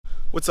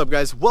What's up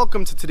guys,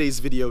 welcome to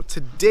today's video.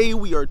 Today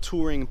we are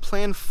touring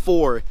Plan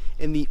 4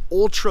 in the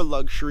ultra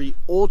luxury,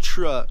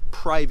 ultra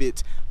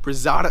private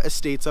Brasada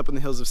Estates up in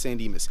the hills of San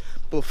Dimas.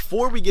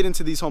 Before we get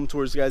into these home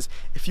tours guys,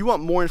 if you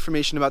want more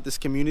information about this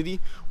community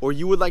or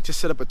you would like to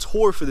set up a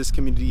tour for this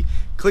community,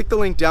 click the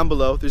link down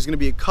below. There's going to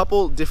be a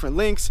couple different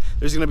links.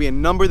 There's going to be a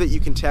number that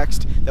you can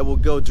text that will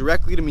go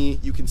directly to me.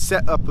 You can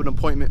set up an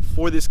appointment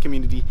for this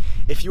community.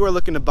 If you are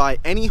looking to buy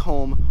any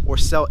home or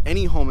sell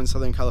any home in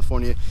Southern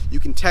California, you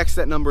can text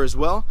that number as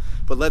well.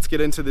 But let's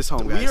get into this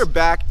home guys. We are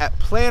back at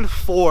Plan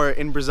 4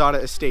 in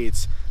Brasada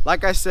Estates.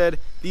 Like I said,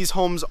 these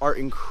homes are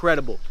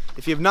incredible.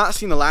 If you have not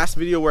seen the last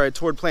video where I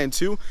toured Plan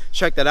 2,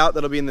 check that out.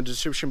 That'll be in the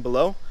description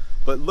below.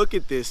 But look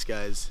at this,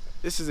 guys.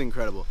 This is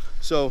incredible.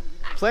 So,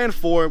 Plan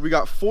 4, we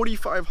got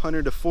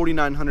 4,500 to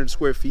 4,900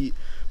 square feet,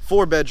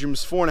 4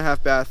 bedrooms,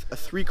 4.5 bath, a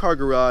 3-car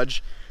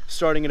garage,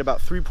 starting at about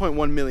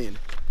 3.1 million.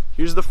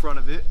 Here's the front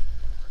of it.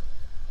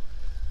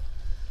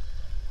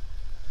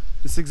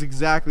 This is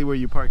exactly where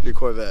you park your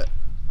Corvette.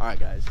 All right,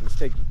 guys, let's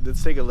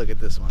take a look at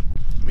this one.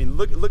 I mean,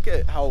 look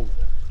at how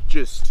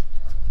just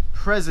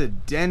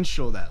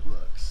presidential that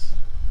looks.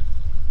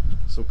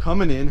 So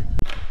coming in,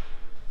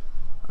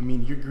 I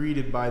mean, you're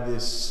greeted by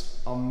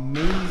this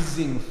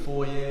amazing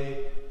foyer.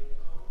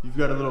 You've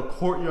got a little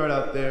courtyard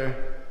out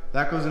there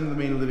that goes into the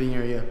main living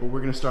area, but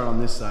we're gonna start on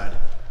this side.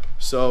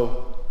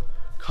 So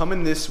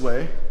coming this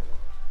way,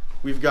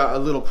 we've got a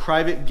little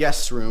private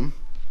guest room.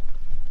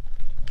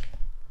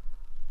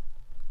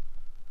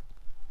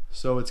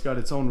 So it's got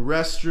its own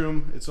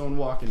restroom, its own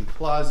walk-in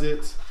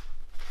closet.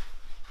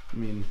 I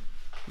mean,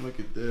 look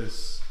at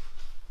this.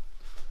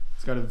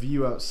 It's got a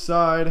view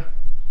outside.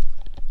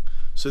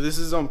 So this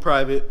is on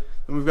private.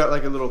 And we've got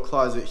like a little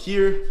closet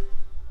here.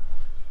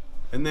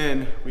 And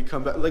then we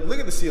come back, like look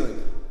at the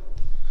ceiling.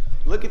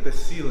 Look at the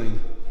ceiling.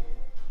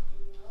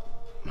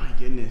 My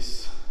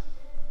goodness.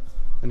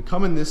 And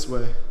coming this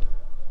way,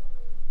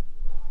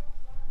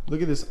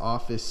 look at this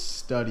office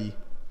study.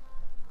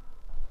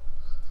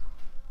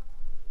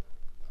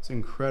 It's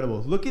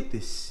incredible. Look at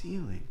this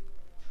ceiling.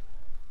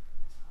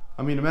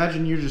 I mean,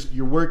 imagine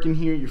you're working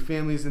here, your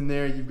family's in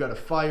there, you've got a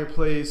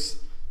fireplace,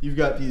 you've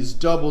got these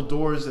double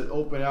doors that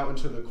open out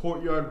into the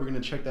courtyard. We're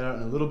gonna check that out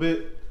in a little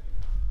bit.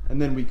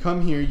 And then we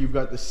come here, you've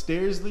got the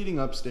stairs leading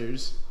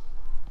upstairs.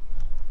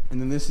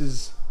 And then this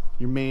is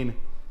your main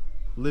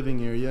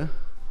living area.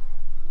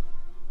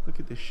 Look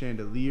at this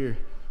chandelier.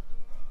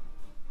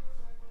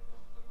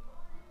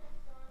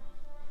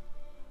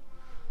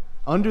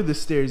 Under the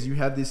stairs, you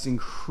have this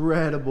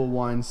incredible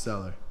wine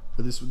cellar,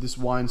 or this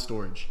wine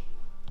storage.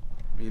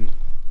 I mean,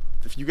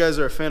 if you guys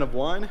are a fan of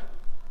wine,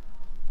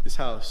 this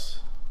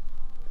house,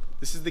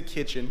 this is the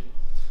kitchen.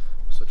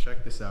 So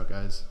check this out,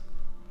 guys.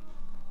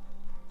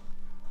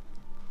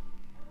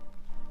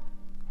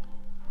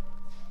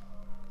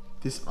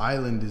 This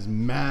island is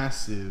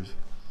massive.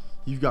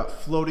 You've got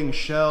floating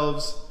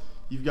shelves.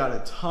 You've got a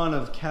ton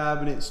of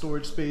cabinet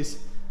storage space.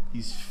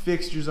 These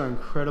fixtures are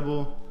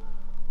incredible.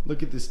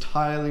 Look at this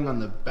tiling on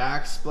the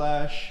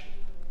backsplash.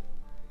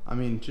 I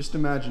mean, just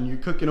imagine you're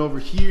cooking over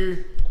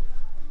here.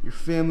 Your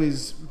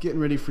family's getting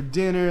ready for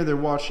dinner. They're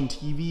watching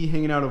TV,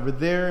 hanging out over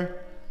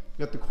there.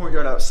 You got the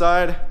courtyard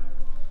outside.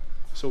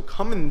 So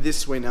coming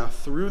this way now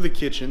through the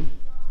kitchen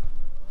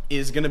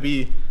is gonna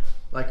be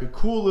like a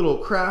cool little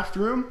craft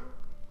room.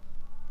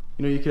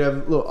 You know, you could have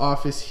a little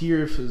office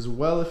here as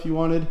well if you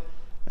wanted.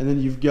 And then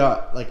you've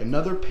got like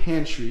another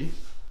pantry.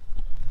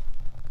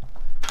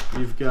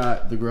 You've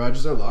got, the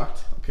garages are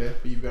locked, okay?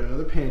 But you've got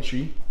another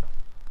pantry.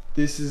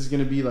 This is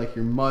gonna be like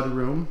your mud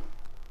room,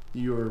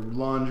 your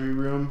laundry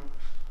room.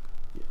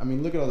 I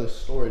mean, look at all this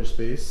storage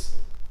space.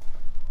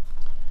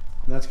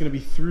 And that's gonna be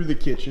through the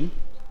kitchen.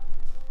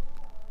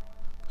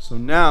 So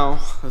now,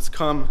 let's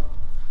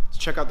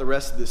check out the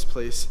rest of this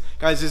place.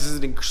 Guys, this is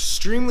an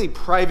extremely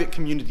private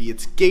community.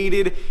 It's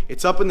gated,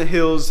 it's up in the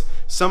hills.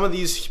 Some of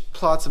these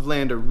plots of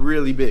land are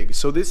really big.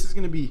 So this is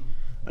gonna be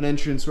an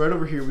entrance right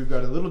over here. We've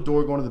got a little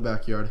door going to the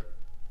backyard.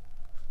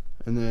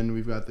 And then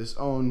we've got this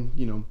own,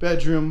 you know,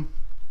 bedroom.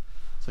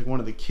 It's like one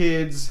of the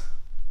kids.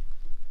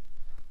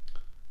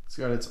 It's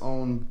got its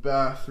own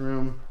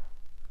bathroom,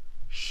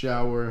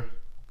 shower,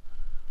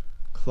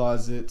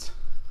 closet.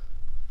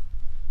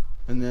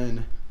 And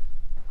then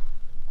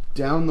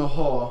down the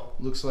hall,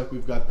 looks like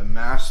we've got the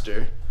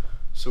master.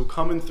 So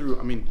coming through,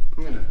 I mean,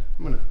 I'm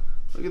gonna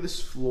look at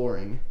this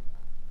flooring.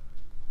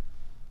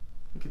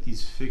 Look at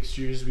these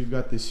fixtures. We've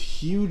got this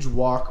huge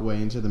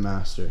walkway into the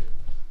master.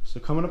 So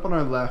coming up on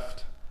our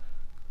left,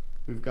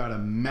 we've got a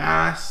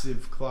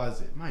massive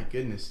closet. My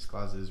goodness, this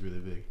closet is really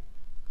big.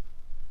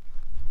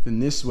 Then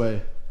this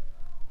way,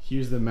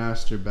 here's the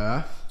master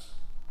bath.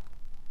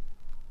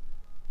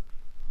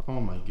 Oh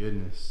my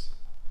goodness.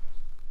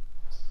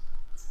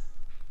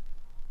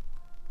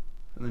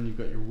 And then you've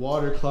got your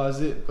water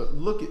closet, but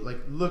look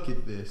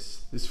at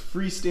this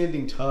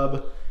freestanding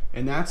tub,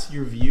 and that's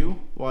your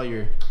view while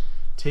you're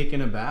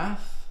taking a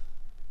bath.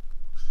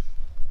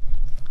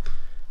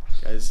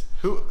 Guys,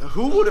 who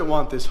wouldn't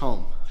want this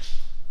home?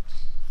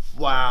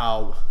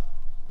 Wow.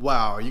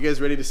 Wow, are you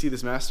guys ready to see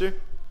this master?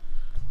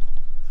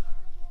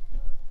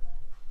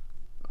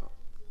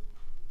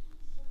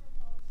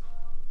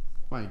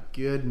 My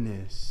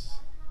goodness.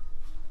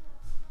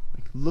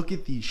 Like, look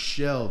at these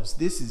shelves.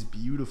 This is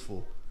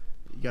beautiful.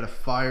 You got a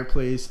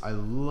fireplace. I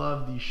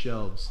love these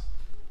shelves.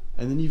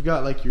 And then you've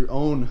got like your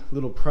own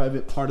little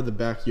private part of the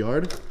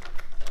backyard.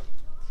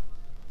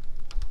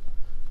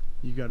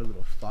 You got a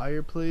little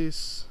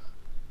fireplace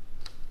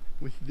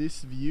with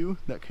this view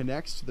that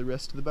connects to the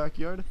rest of the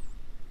backyard.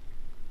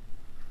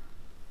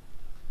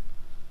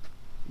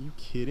 Are you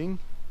kidding?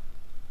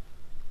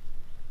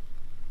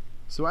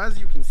 So as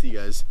you can see,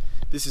 guys,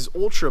 this is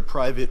ultra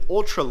private,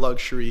 ultra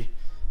luxury.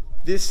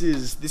 This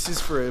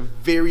is for a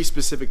very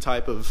specific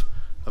type of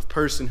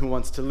person who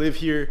wants to live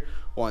here,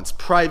 wants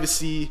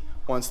privacy,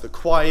 wants the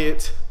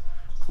quiet.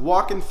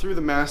 Walking through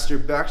the master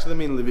back to the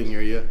main living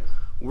area,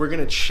 we're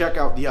gonna check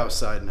out the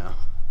outside now.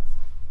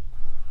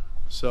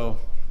 So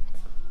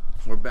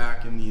we're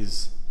back in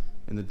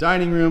the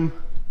dining room.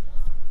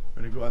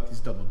 We're gonna go out these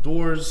double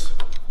doors.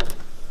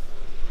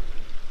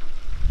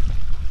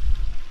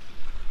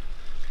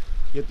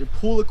 You get their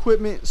pool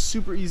equipment,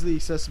 super easily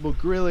accessible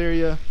grill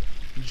area,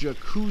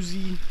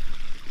 jacuzzi,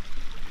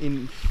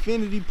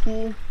 infinity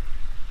pool.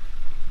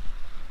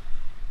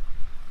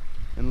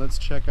 And let's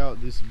check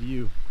out this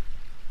view.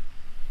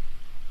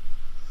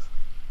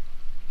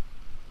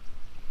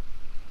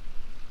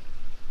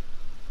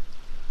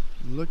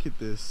 Look at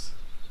this.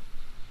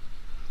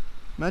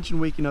 Imagine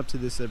waking up to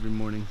this every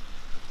morning.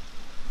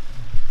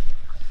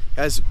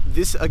 Guys,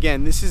 this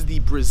is the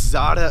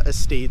Brasada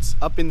Estates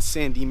up in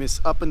San Dimas,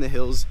 up in the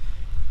hills.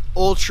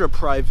 Ultra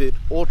private,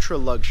 ultra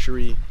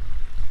luxury.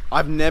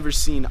 I've never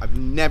seen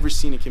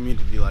a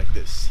community like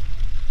this.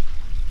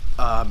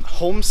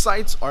 Home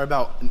sites are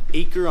about an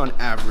acre on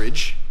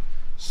average.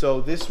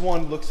 So this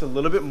one looks a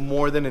little bit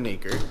more than an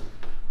acre.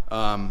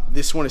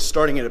 This one is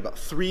starting at about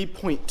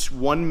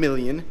 3.1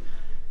 million,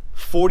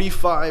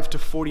 45 to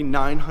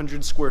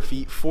 4,900 square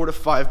feet, 4 to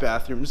 5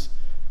 bathrooms.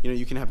 You know,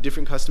 you can have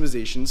different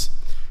customizations.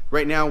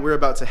 Right now we're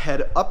about to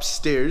head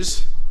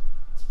upstairs.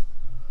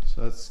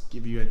 So let's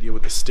give you an idea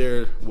what the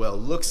stairwell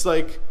looks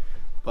like.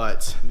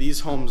 But these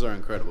homes are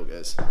incredible,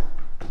 guys.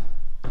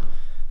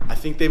 I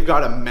think they've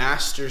got a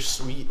master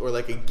suite or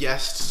like a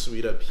guest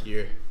suite up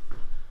here.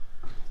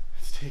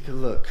 Let's take a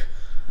look.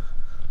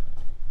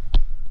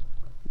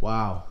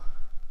 Wow.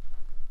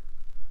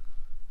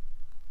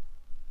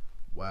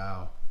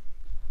 Wow.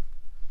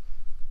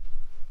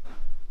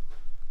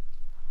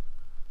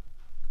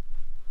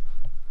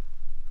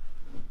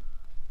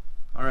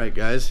 All right,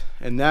 guys,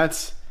 and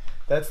that's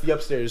the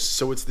upstairs.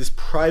 So it's this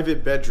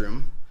private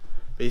bedroom,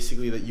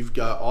 basically, that you've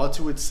got all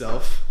to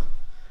itself.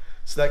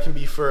 So that can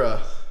be for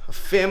a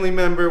family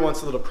member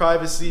wants a little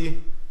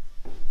privacy.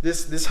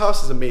 This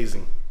house is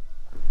amazing.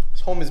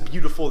 This home is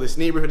beautiful. This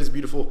neighborhood is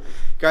beautiful.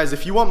 Guys,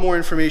 if you want more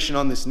information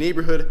on this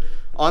neighborhood,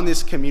 on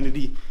this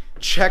community,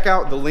 check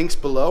out the links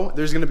below.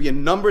 There's going to be a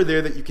number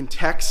there that you can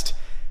text.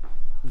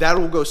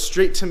 That'll go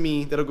straight to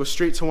me. That'll go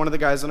straight to one of the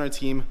guys on our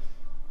team.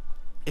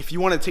 If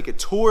you want to take a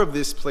tour of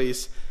this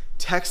place,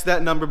 text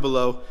that number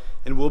below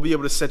and we'll be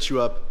able to set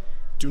you up.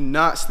 Do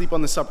not sleep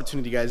on this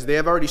opportunity, guys. They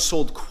have already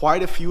sold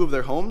quite a few of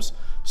their homes,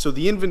 so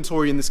the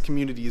inventory in this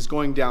community is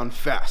going down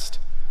fast.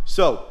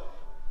 So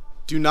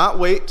do not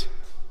wait.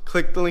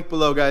 Click the link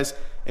below, guys,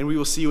 and we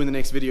will see you in the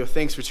next video.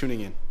 Thanks for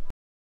tuning in.